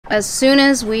As soon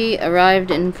as we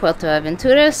arrived in Puerto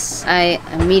Aventuras, I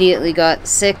immediately got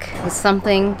sick with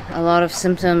something, a lot of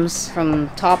symptoms from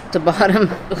top to bottom,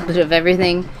 a little bit of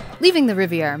everything. Leaving the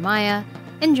Riviera Maya,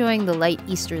 enjoying the light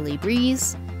easterly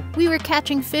breeze, we were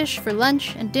catching fish for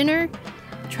lunch and dinner,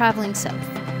 traveling south.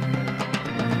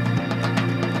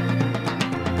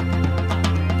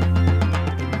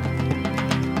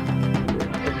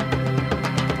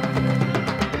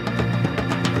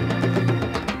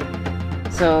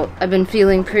 So I've been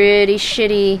feeling pretty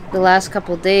shitty the last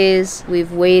couple days.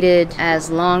 We've waited as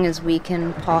long as we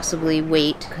can possibly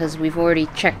wait because we've already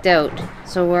checked out.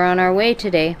 So we're on our way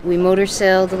today. We motor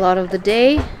sailed a lot of the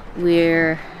day.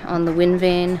 We're on the wind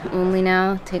vane only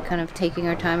now, kind of taking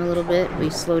our time a little bit. We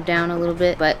slowed down a little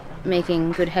bit, but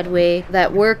making good headway.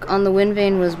 That work on the wind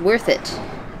vane was worth it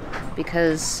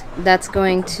because that's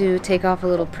going to take off a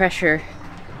little pressure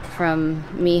from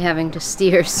me having to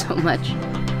steer so much.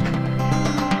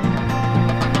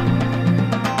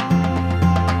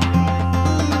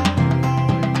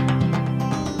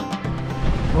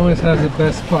 Always have the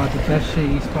best spot, the best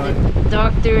shady spot.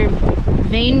 Dr.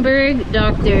 Vaneberg,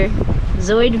 Dr.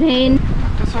 Zoidvane.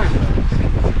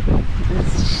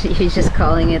 He's just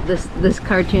calling it this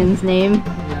cartoon's name.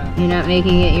 Yeah. You're not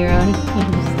making it your own.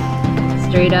 Just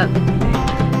straight up.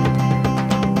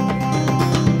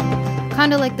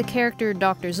 Kinda like the character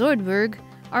Dr. Zoidberg,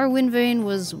 our wind vane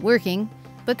was working,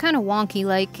 but kinda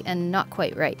wonky-like and not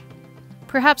quite right.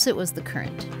 Perhaps it was the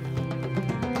current.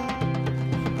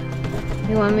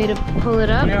 You want me to pull it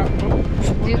up? Yeah.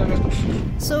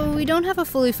 So we don't have a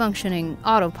fully functioning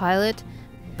autopilot,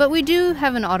 but we do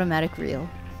have an automatic reel.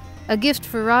 A gift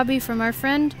for Robbie from our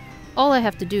friend. All I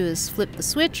have to do is flip the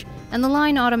switch, and the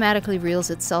line automatically reels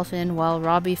itself in while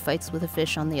Robbie fights with a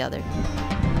fish on the other.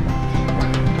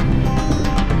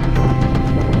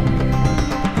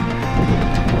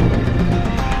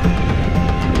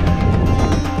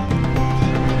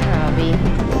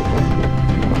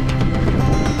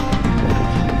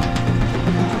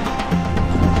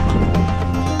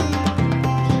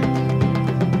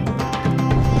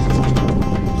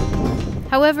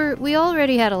 However, we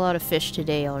already had a lot of fish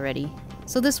today already,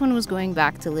 so this one was going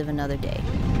back to live another day.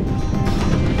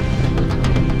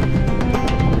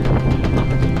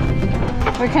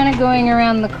 We're kind of going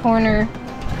around the corner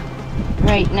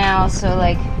right now, so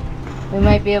like we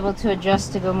might be able to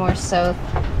adjust to go more south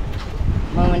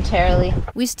momentarily.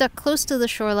 We stuck close to the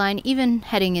shoreline, even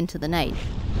heading into the night,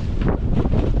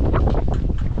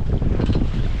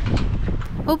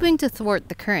 hoping to thwart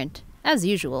the current, as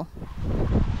usual.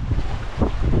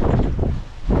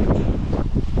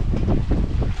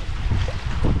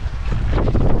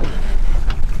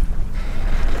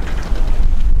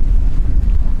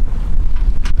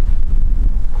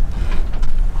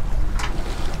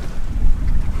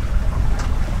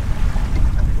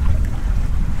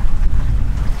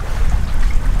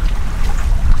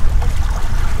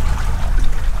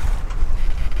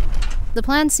 The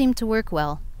plan seemed to work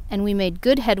well, and we made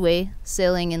good headway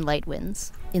sailing in light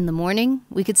winds. In the morning,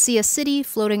 we could see a city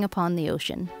floating upon the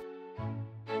ocean.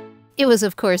 It was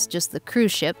of course just the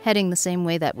cruise ship heading the same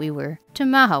way that we were, to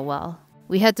Mahawal.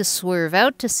 We had to swerve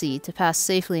out to sea to pass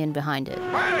safely in behind it. Hey,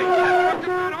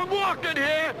 I'm walking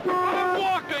here! I'm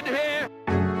walking here!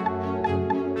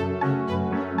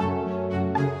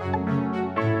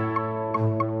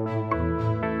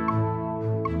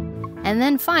 And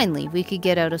then finally, we could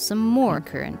get out of some more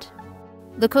current.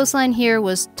 The coastline here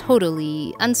was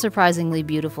totally, unsurprisingly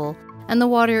beautiful, and the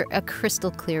water a crystal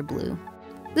clear blue.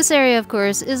 This area, of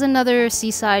course, is another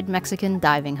seaside Mexican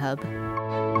diving hub.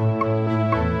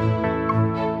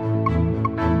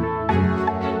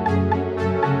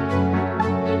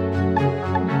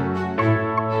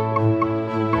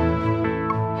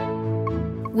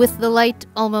 With the light,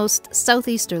 almost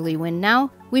southeasterly wind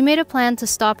now, we made a plan to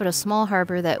stop at a small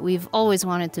harbor that we've always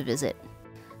wanted to visit.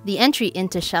 The entry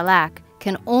into Xalac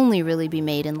can only really be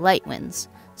made in light winds,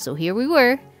 so here we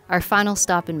were, our final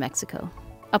stop in Mexico.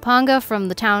 A panga from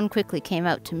the town quickly came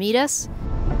out to meet us.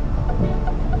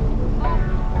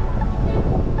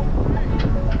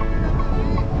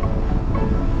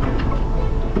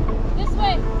 This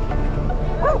way!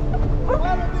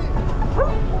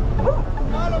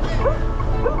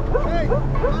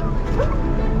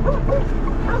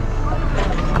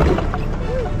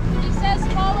 He says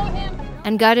follow him.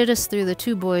 And guided us through the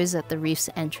two buoys at the reef's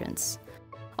entrance.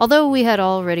 Although we had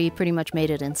already pretty much made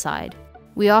it inside,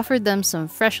 we offered them some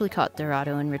freshly caught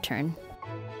dorado in return.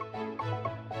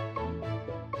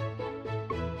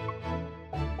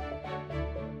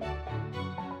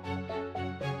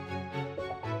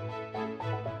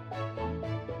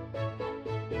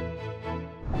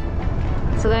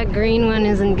 So that green one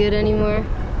isn't good anymore.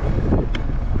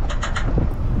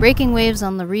 Breaking waves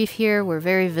on the reef here were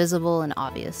very visible and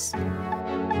obvious.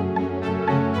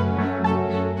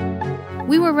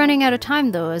 We were running out of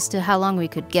time though as to how long we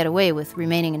could get away with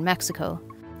remaining in Mexico.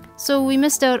 So we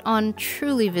missed out on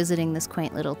truly visiting this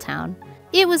quaint little town.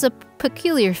 It was a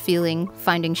peculiar feeling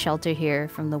finding shelter here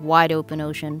from the wide open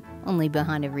ocean, only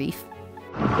behind a reef.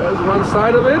 There's one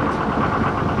side of it,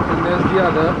 and there's the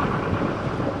other.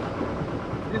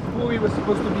 This buoy was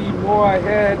supposed to be more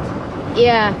ahead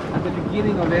Yeah. at the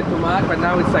beginning of it to mark, but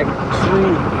now it's like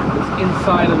through. It's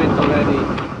inside of it already.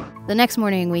 The next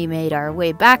morning we made our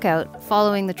way back out,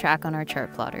 following the track on our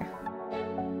chart plotter.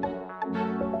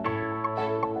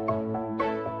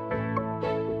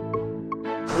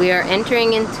 We are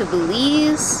entering into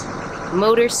Belize,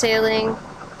 motor sailing.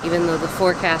 Even though the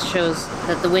forecast shows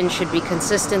that the wind should be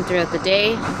consistent throughout the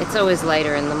day, it's always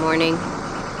lighter in the morning.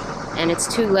 And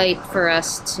it's too late for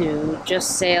us to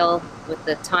just sail with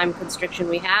the time constriction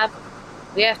we have.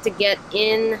 We have to get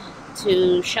in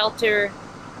to shelter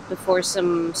before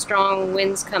some strong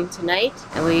winds come tonight.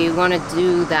 And we want to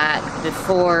do that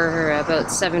before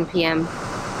about 7 p.m.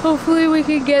 Hopefully we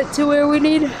can get to where we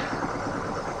need.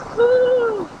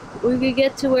 We could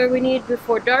get to where we need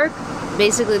before dark.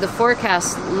 Basically the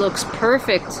forecast looks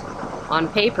perfect on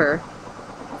paper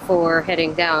for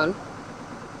heading down,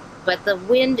 but the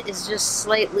wind is just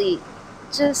slightly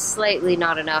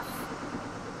not enough.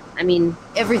 I mean,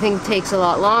 everything takes a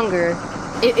lot longer.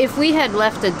 If we had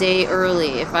left a day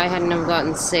early, if I hadn't have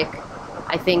gotten sick,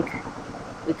 I think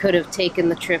we could have taken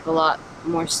the trip a lot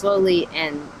more slowly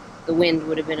and the wind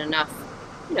would have been enough,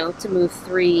 you know, to move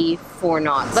 3-4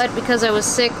 knots. But because I was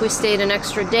sick, we stayed an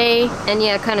extra day, and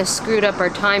yeah, it kind of screwed up our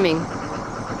timing.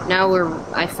 Now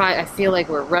I feel like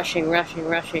we're rushing.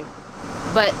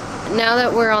 But now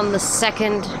that we're on the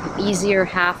second, easier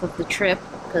half of the trip,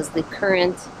 because the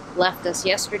current left us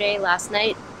last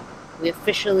night, we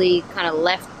officially kind of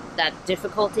left that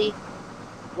difficulty.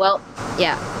 Well,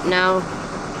 yeah, now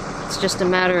it's just a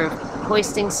matter of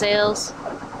hoisting sails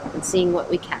and seeing what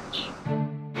we catch.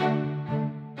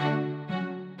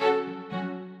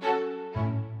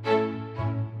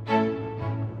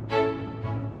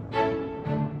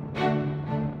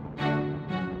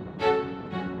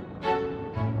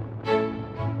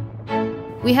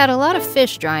 We had a lot of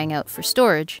fish drying out for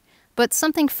storage, but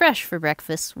something fresh for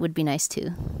breakfast would be nice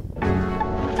too.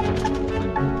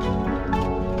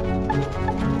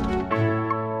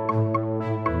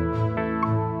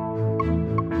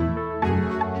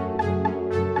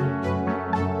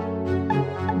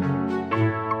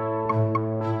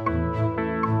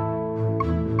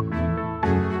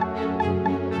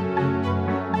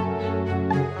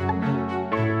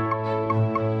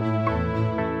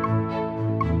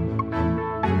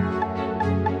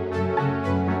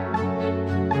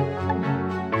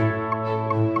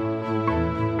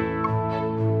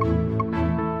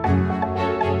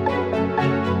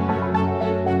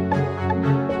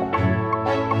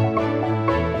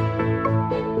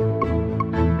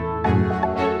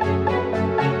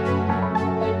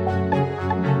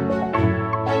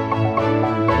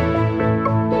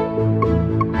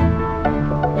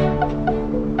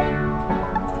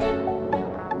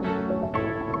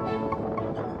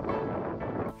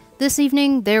 This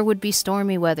evening, there would be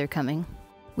stormy weather coming.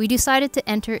 We decided to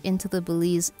enter into the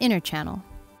Belize Inner Channel.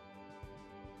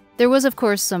 There was, of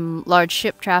course, some large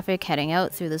ship traffic heading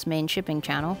out through this main shipping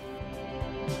channel.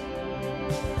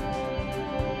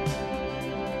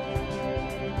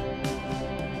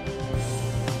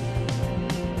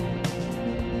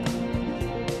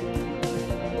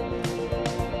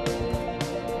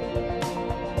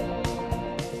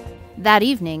 That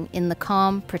evening, in the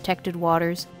calm, protected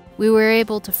waters, we were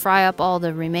able to fry up all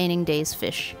the remaining day's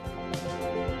fish,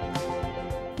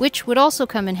 which would also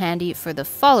come in handy for the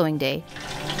following day,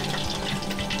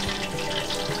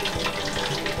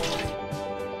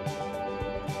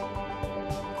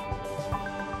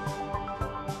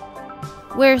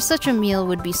 where such a meal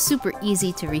would be super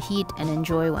easy to reheat and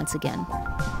enjoy once again.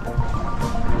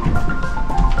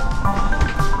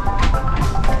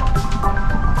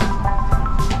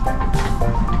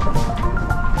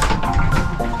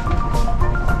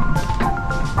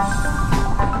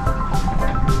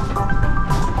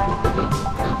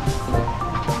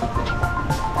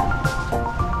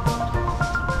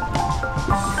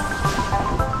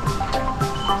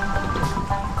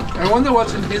 I wonder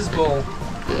what's in his bowl.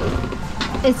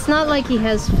 It's not like he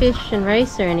has fish and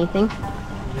rice or anything.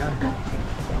 Yeah.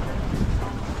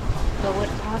 But what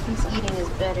Papa's eating is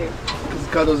better. It's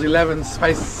got those 11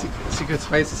 secret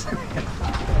spices.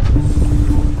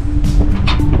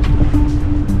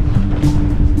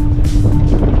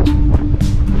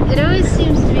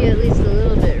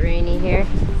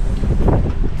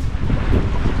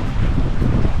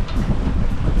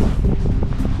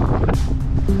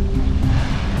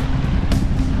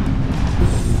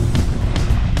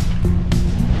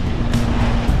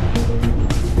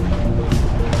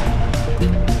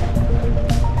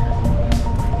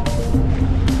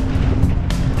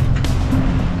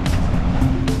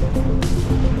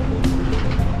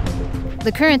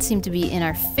 The current seemed to be in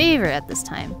our favor at this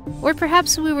time, or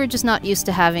perhaps we were just not used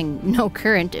to having no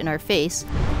current in our face.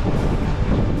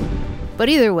 But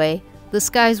either way, the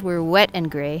skies were wet and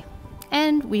gray,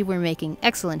 and we were making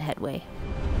excellent headway.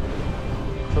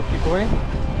 Chucky boy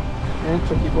and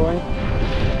Chucky boy.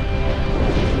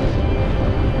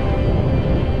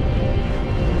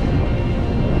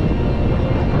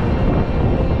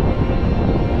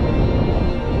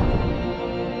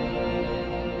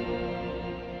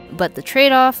 But the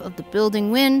trade-off of the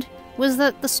building wind was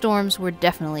that the storms were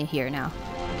definitely here now.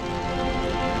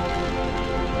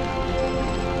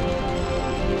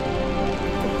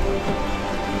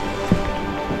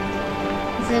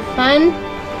 Is it fun?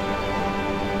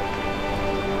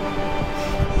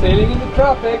 Sailing in the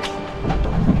tropics.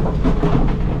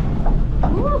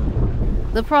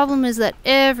 The problem is that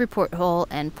every porthole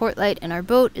and port light in our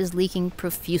boat is leaking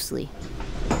profusely.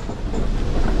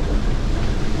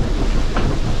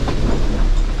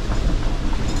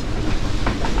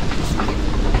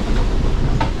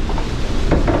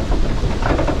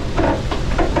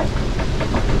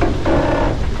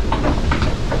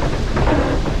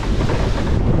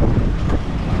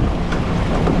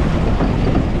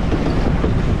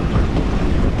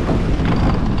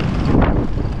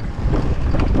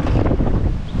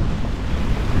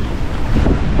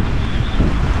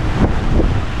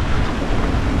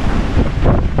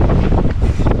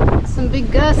 Big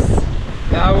gusts.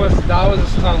 That was a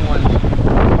strong one.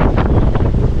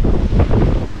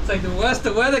 It's like the worse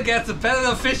the weather gets, the better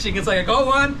the fishing. It's like I go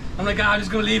one, I'm like, I'm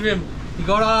just gonna leave him. He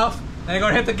got off, and I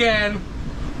got hit again.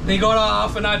 Then he got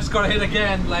off, and I just got hit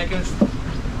again. Like it's.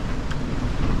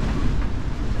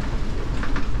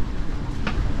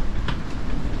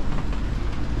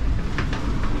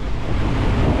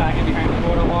 Back behind the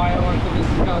boat a while until this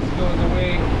gust goes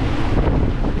away.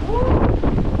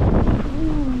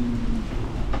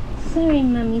 Sorry,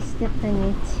 Mommy stepped on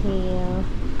your tail.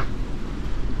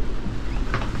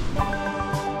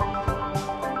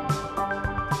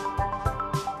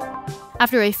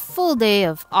 After a full day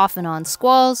of off and on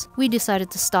squalls, we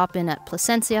decided to stop in at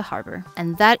Placencia Harbor,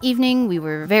 and that evening we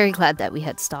were very glad that we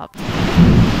had stopped.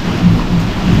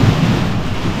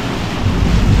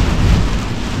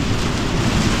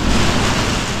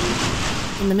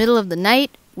 In the middle of the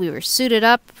night, we were suited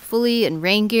up, fully in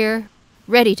rain gear,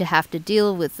 ready to have to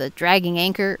deal with a dragging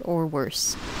anchor or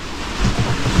worse.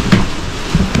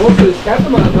 Most of the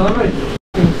guatemala are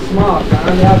smart,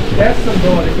 and they have desks and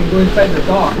door, they can go inside the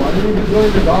dock. Why don't you go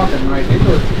in the dock at night? They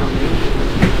know it's coming.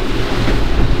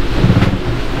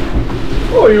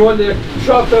 Oh, you want the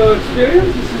chopper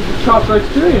experience? This is the chopper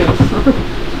experience.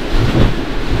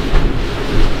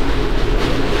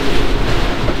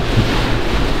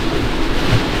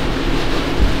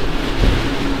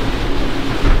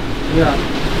 Yeah,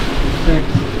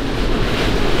 thanks.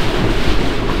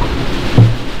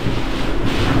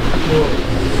 Whoa,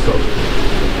 so.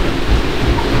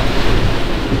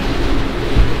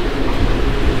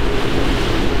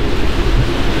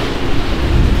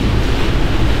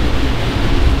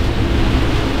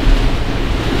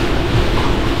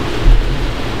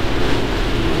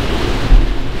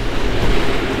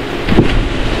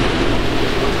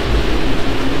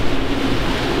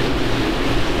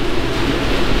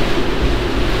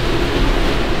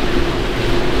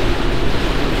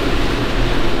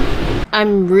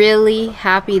 I'm really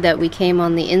happy that we came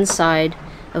on the inside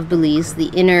of Belize, the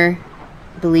inner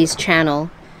Belize Channel,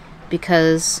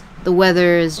 because the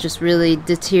weather is just really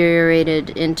deteriorated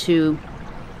into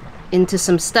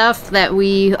some stuff that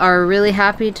we are really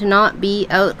happy to not be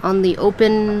out on the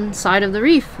open side of the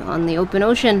reef, on the open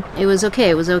ocean. It was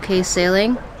okay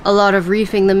sailing. A lot of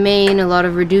reefing the main, a lot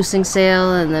of reducing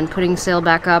sail, and then putting sail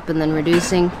back up and then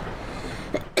reducing.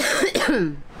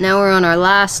 Now we're on our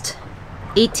last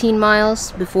 18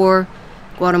 miles before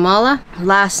Guatemala.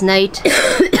 Last night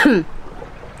in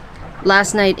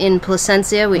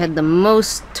Placencia, we had the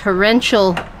most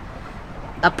torrential,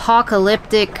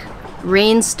 apocalyptic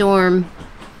rainstorm,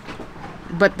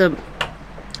 but the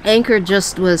anchor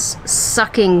just was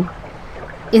sucking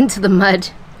into the mud,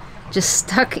 just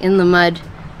stuck in the mud.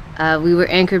 We were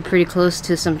anchored pretty close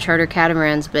to some charter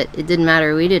catamarans, but it didn't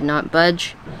matter, we did not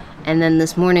budge. And then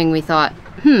this morning we thought,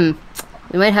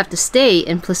 we might have to stay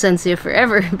in Placencia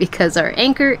forever because our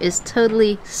anchor is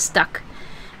totally stuck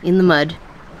in the mud.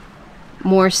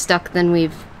 More stuck than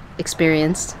we've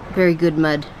experienced. Very good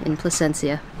mud in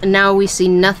Placencia. And now we see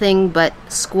nothing but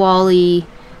squally,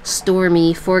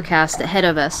 stormy forecast ahead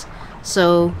of us.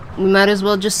 So we might as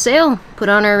well just sail, put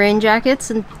on our rain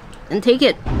jackets and take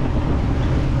it.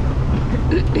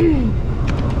 You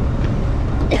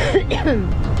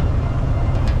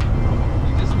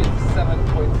just get 7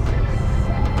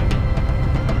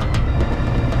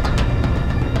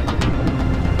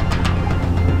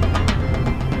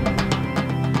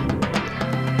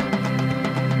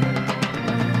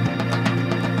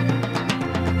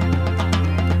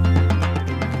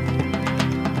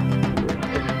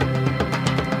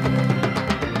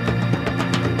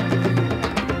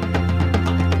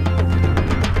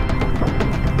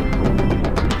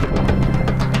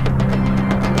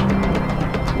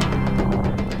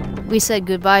 We said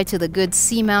goodbye to the good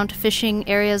seamount fishing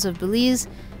areas of Belize,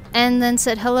 and then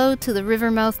said hello to the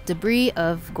rivermouth debris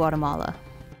of Guatemala.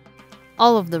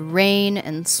 All of the rain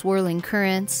and swirling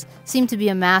currents seemed to be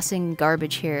amassing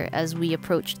garbage here as we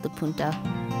approached the punta.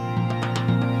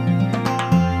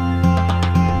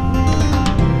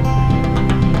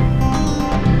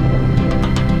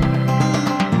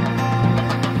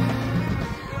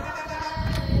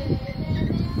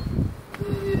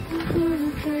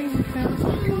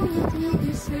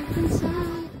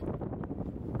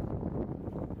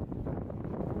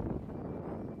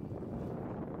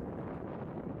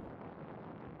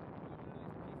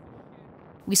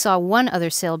 We saw one other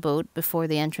sailboat before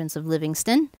the entrance of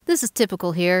Livingston. This is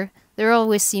typical here. There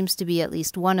always seems to be at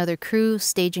least one other crew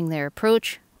staging their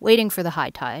approach, waiting for the high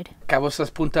tide.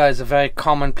 Cabosas Punta is a very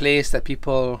common place that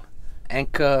people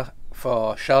anchor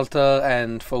for shelter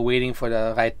and for waiting for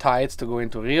the right tides to go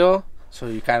into Rio. So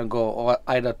you kind of go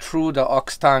either through the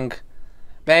Oxtang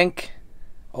bank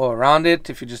or around it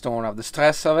if you just don't want to have the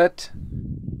stress of it.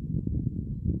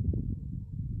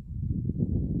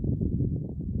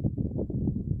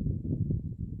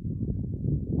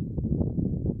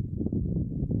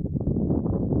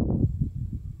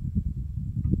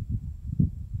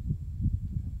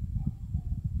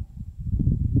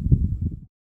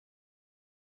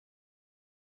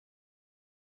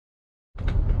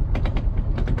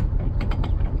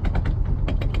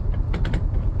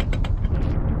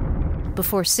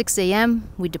 Before 6 a.m.,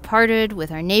 we departed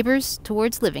with our neighbors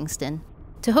towards Livingston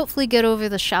to hopefully get over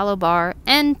the shallow bar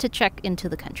and to check into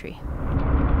the country.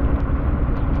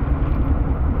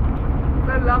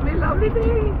 A lovely, lovely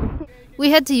day.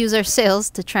 We had to use our sails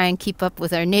to try and keep up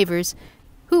with our neighbors,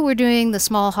 who were doing the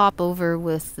small hop over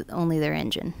with only their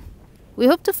engine. We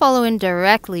hoped to follow in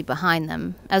directly behind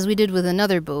them, as we did with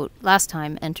another boat last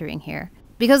time entering here,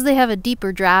 because they have a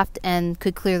deeper draft and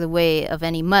could clear the way of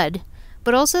any mud.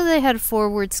 But also they had a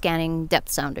forward-scanning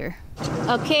depth sounder.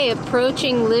 Okay,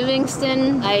 approaching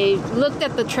Livingston. I looked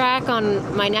at the track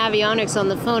on my Navionics on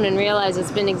the phone and realized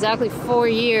it's been exactly 4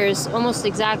 years, almost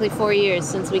exactly 4 years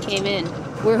since we came in.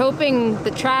 We're hoping the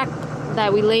track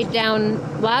that we laid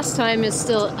down last time is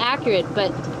still accurate,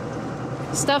 but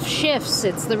stuff shifts.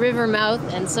 It's the river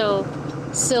mouth, and so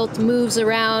silt moves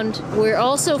around. We're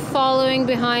also following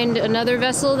behind another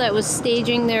vessel that was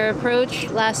staging their approach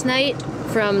last night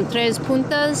from Tres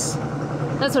Puntas.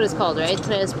 That's what it's called, right?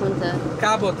 Tres Puntas.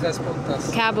 Cabo Tres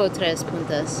Puntas. Cabo Tres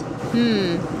Puntas.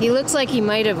 He looks like he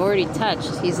might have already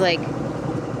touched. He's like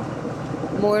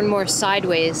more and more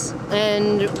sideways.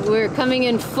 And we're coming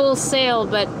in full sail,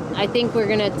 but I think we're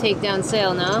gonna take down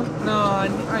sail now. No,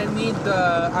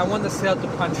 I want the sail to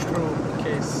punch through in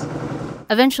case.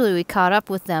 Eventually we caught up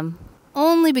with them,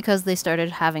 only because they started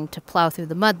having to plow through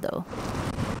the mud though.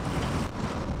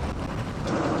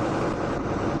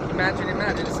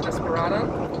 Imagine, it's Desperado.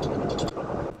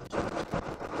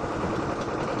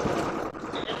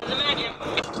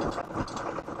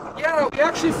 Yeah, we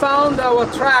actually found our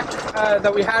track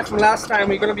that we had from last time.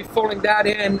 We're going to be folding that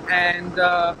in, and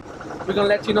we're going to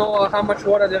let you know how much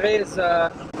water there is. I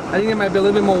think there might be a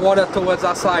little bit more water towards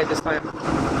our side this time.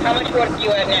 How much water do you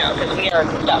have now? Because we are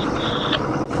stuck.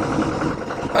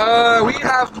 We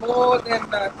have more than,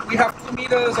 we have 2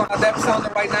 meters on a depth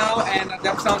sounder right now, and a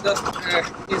depth sounder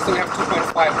so we have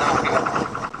 2.5 now here.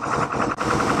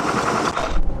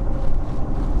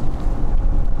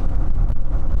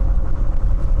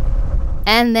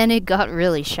 And then it got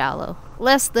really shallow.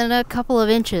 Less than a couple of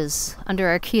inches under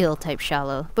our keel type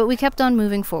shallow, but we kept on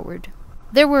moving forward.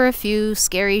 There were a few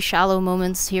scary shallow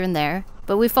moments here and there,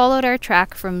 but we followed our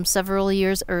track from several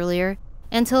years earlier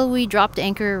until we dropped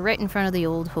anchor right in front of the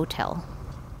old hotel.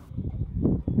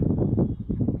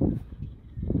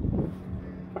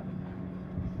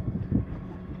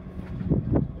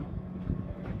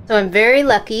 So I'm very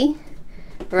lucky.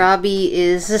 Robbie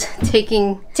is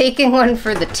taking one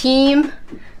for the team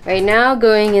right now,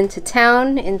 going into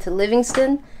town, into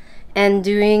Livingston, and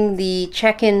doing the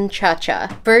check-in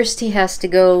cha-cha. First he has to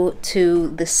go to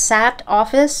the SAT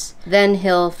office, then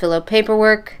he'll fill out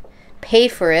paperwork, pay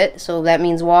for it, so that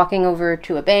means walking over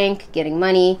to a bank, getting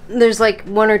money. There's like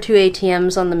 1 or 2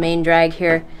 ATMs on the main drag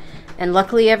here, and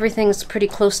luckily everything's pretty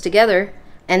close together.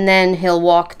 And then he'll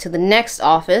walk to the next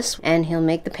office and he'll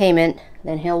make the payment.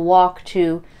 Then he'll walk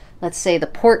to, let's say, the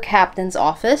port captain's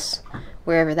office,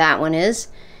 wherever that one is.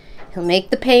 He'll make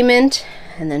the payment,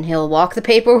 and then he'll walk the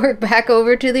paperwork back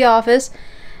over to the office,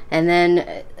 and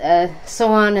then so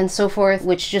on and so forth,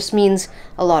 which just means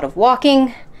a lot of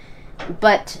walking.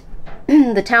 But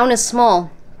the town is small,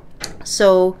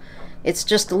 so it's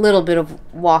just a little bit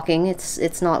of walking.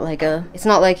 It's not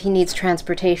like he needs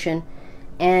transportation.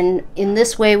 And in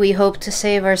this way, we hope to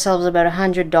save ourselves about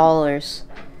 $100.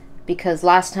 Because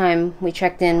last time we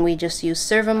checked in, we just used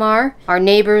Servamar. Our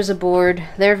neighbors aboard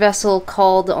their vessel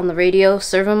called on the radio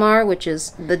Servamar, which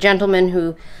is the gentleman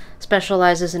who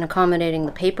specializes in accommodating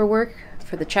the paperwork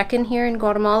for the check-in here in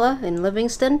Guatemala, in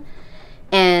Livingston.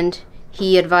 And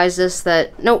he advised us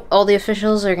that, no, all the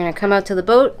officials are going to come out to the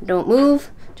boat, don't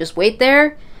move, just wait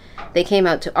there. They came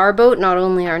out to our boat, not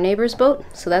only our neighbor's boat,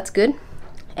 so that's good.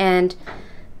 And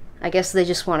I guess they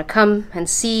just want to come and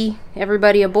see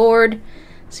everybody aboard,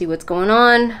 see what's going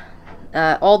on,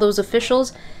 all those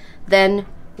officials. Then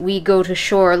we go to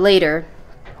shore later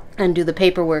and do the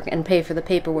paperwork and pay for the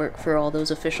paperwork for all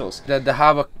those officials. The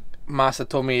harbor master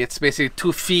told me it's basically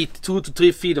 2 to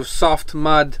 3 feet of soft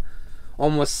mud,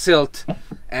 almost silt,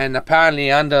 and apparently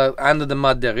under the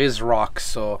mud there is rock,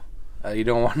 so you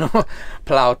don't want to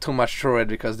plow too much through it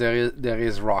because there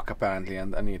is rock apparently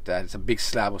underneath that. It's a big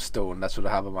slab of stone. That's what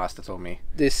the harbor master told me.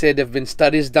 They said there have been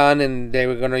studies done and they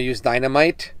were going to use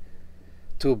dynamite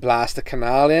to blast the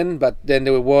canal in, but then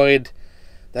they were worried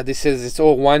that this is it's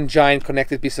all one giant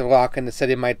connected piece of rock, and they said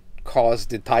it might cause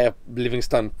the entire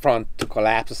Livingston front to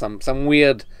collapse or some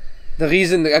weird. The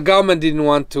reason the government didn't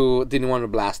want to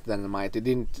blast dynamite.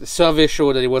 The survey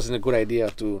showed that it wasn't a good idea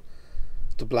to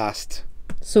blast.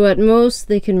 So at most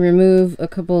they can remove a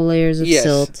couple layers of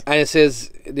silt. And it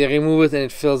says they remove it and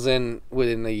it fills in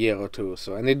within a year or two.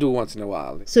 So, and they do once in a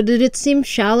while. So did it seem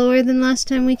shallower than last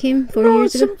time we came 4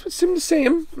 years ago? It seemed the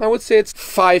same. I would say it's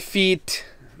 5 feet,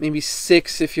 maybe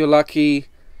 6 if you're lucky,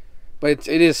 but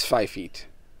it is 5 feet.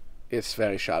 It's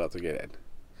very shallow to get in,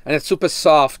 and it's super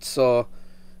soft. So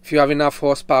if you have enough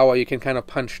horsepower, you can kind of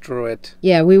punch through it.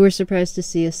 Yeah, we were surprised to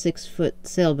see a 6-foot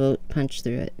sailboat punch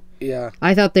through it. Yeah.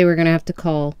 I thought they were going to have to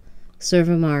call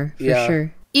Servamar for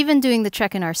sure. Even doing the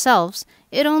check-in ourselves,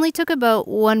 it only took about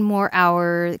 1 more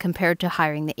hour compared to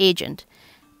hiring the agent.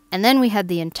 And then we had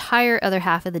the entire other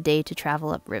half of the day to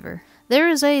travel upriver. There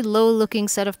is a low-looking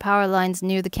set of power lines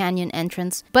near the canyon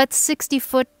entrance, but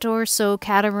 60-foot or so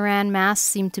catamaran masts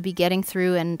seem to be getting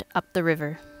through and up the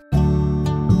river.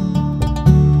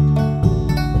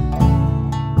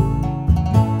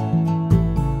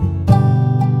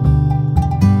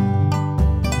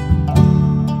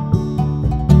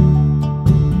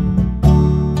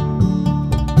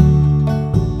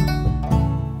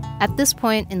 At this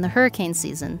point in the hurricane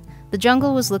season, the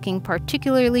jungle was looking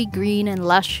particularly green and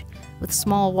lush, with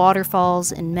small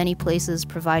waterfalls in many places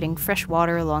providing fresh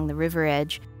water along the river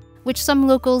edge, which some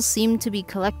locals seemed to be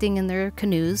collecting in their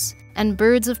canoes, and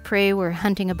birds of prey were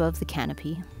hunting above the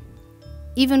canopy.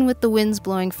 Even with the winds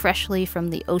blowing freshly from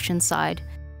the ocean side,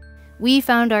 we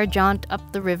found our jaunt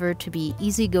up the river to be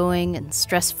easygoing and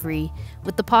stress-free,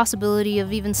 with the possibility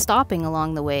of even stopping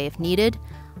along the way if needed,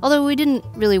 although we didn't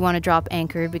really want to drop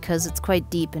anchor because it's quite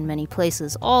deep in many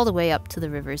places all the way up to the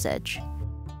river's edge.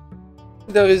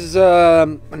 There is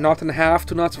a knot and a half,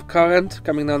 2 knots of current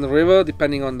coming down the river,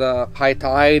 depending on the high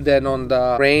tide and on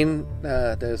the rain.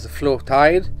 There's a flow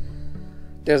tide.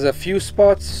 There's a few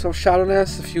spots of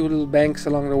shallowness, a few little banks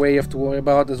along the way you have to worry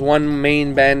about. There's one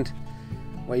main bend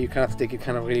where you kind of take it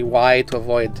kind of really wide to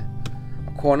avoid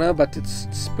a corner, but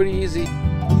it's pretty easy.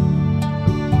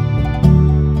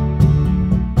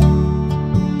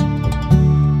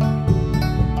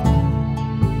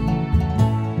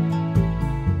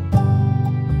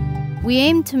 We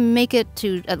aimed to make it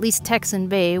to at least Texan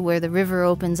Bay, where the river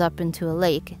opens up into a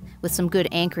lake, with some good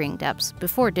anchoring depths,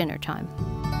 before dinner time.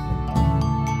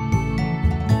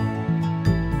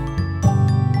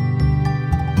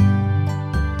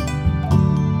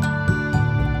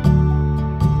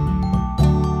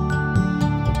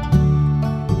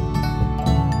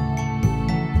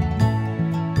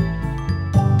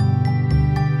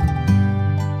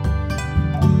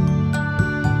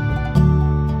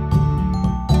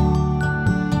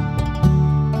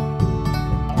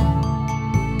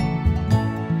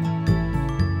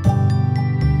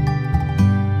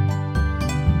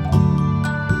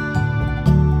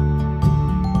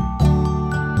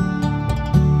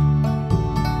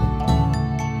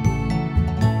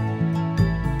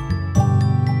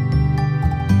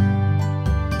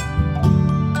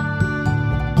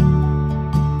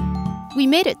 We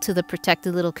made it to the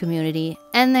protected little community,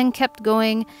 and then kept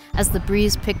going as the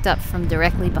breeze picked up from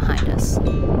directly behind us.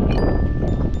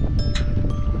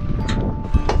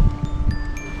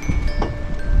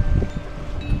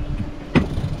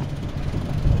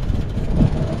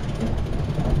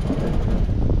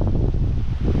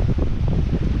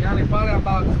 The only part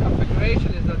about this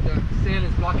configuration is that the sail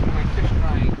is blocking my fish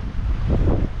drying.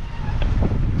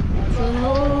 It's a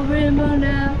whole rainbow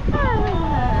now.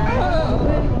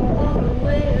 We're all the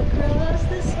way across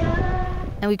the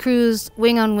and we cruised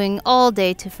wing on wing all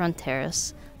day to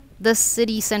Fronteras, the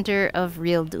city center of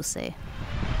Rio Dulce.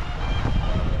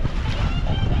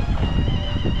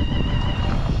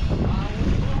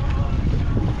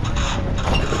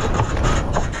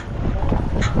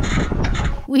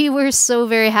 We were so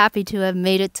very happy to have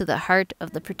made it to the heart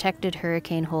of the protected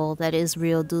hurricane hole that is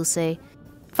Rio Dulce.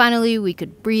 Finally, we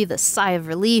could breathe a sigh of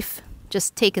relief,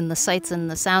 just take in the sights and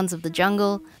the sounds of the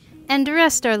jungle, and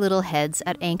rest our little heads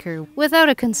at anchor without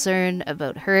a concern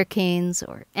about hurricanes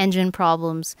or engine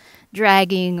problems,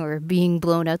 dragging or being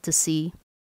blown out to sea.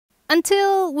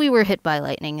 Until we were hit by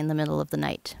lightning in the middle of the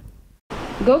night.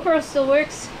 GoPro still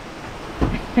works.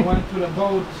 Went to the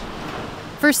boat.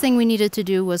 First thing we needed to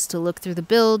do was to look through the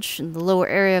bilge in the lower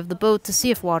area of the boat to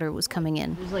see if water was coming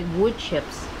in. There's like wood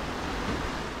chips.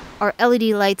 Our LED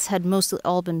lights had mostly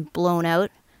all been blown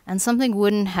out, and something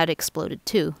wooden had exploded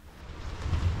too.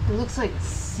 It looks like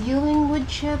ceiling wood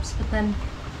chips, but then...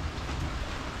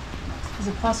 Is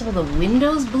it possible the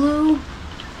windows blew?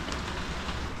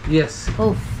 Yes.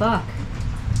 Oh fuck.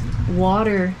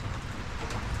 Water.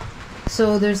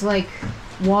 So there's like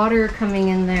water coming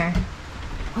in there.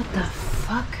 What the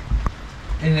fuck?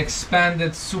 And it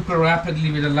expanded super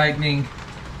rapidly with the lightning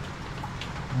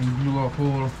and blew a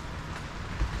hole.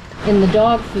 In the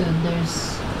dog food,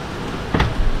 there's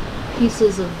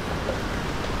pieces of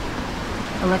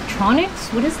electronics?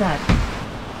 What is that?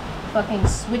 Fucking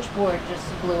switchboard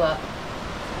just blew up.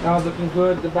 That was looking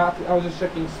good. The battery. I was just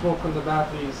checking smoke on the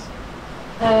batteries.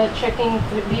 Checking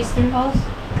these through holes.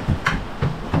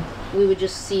 We would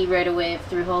just see right away if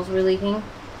through holes were leaking.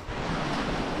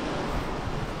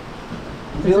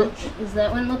 Does that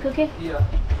one look okay? Yeah.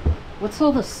 What's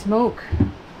all the smoke?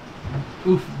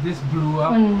 Oof, this blew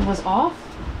up. One was off?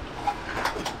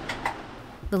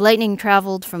 The lightning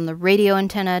traveled from the radio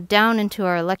antenna down into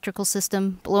our electrical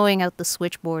system, blowing out the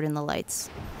switchboard and the lights.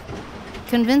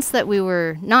 Convinced that we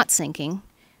were not sinking,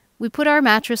 we put our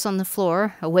mattress on the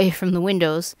floor, away from the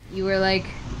windows. You were like,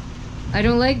 I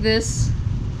don't like this.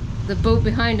 The boat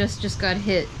behind us just got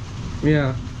hit.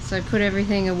 Yeah. So I put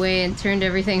everything away and turned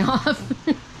everything off.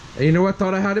 And you know what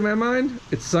thought I had in my mind?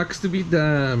 It sucks to be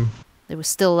them. There was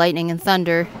still lightning and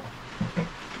thunder.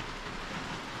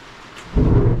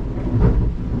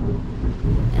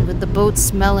 And with the boat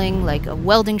smelling like a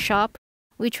welding shop,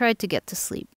 we tried to get to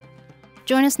sleep.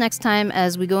 Join us next time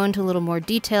as we go into a little more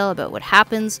detail about what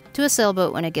happens to a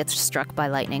sailboat when it gets struck by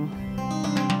lightning.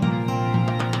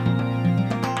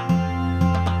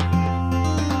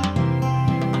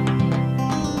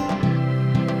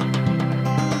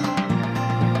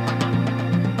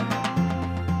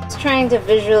 Trying to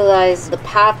visualize the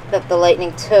path that the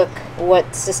lightning took,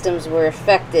 what systems were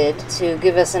affected, to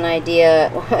give us an idea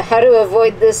how to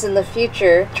avoid this in the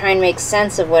future, try and make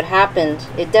sense of what happened.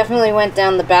 It definitely went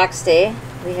down the backstay.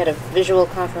 We had a visual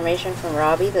confirmation from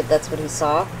Robbie that that's what he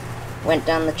saw. Went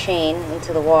down the chain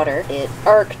into the water. It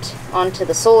arced onto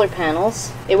the solar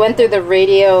panels. It went through the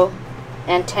radio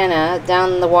antenna,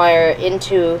 down the wire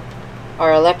into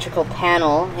our electrical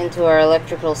panel, into our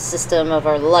electrical system of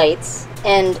our lights,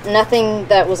 and nothing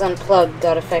that was unplugged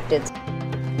got affected.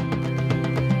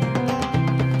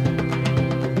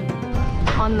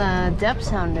 On the depth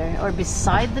sounder, or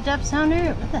beside the depth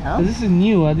sounder? What the hell? This is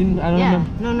new. I don't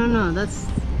remember. No, that's...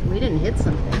 We didn't hit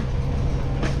something.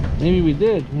 Maybe we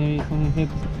did. Maybe something hit.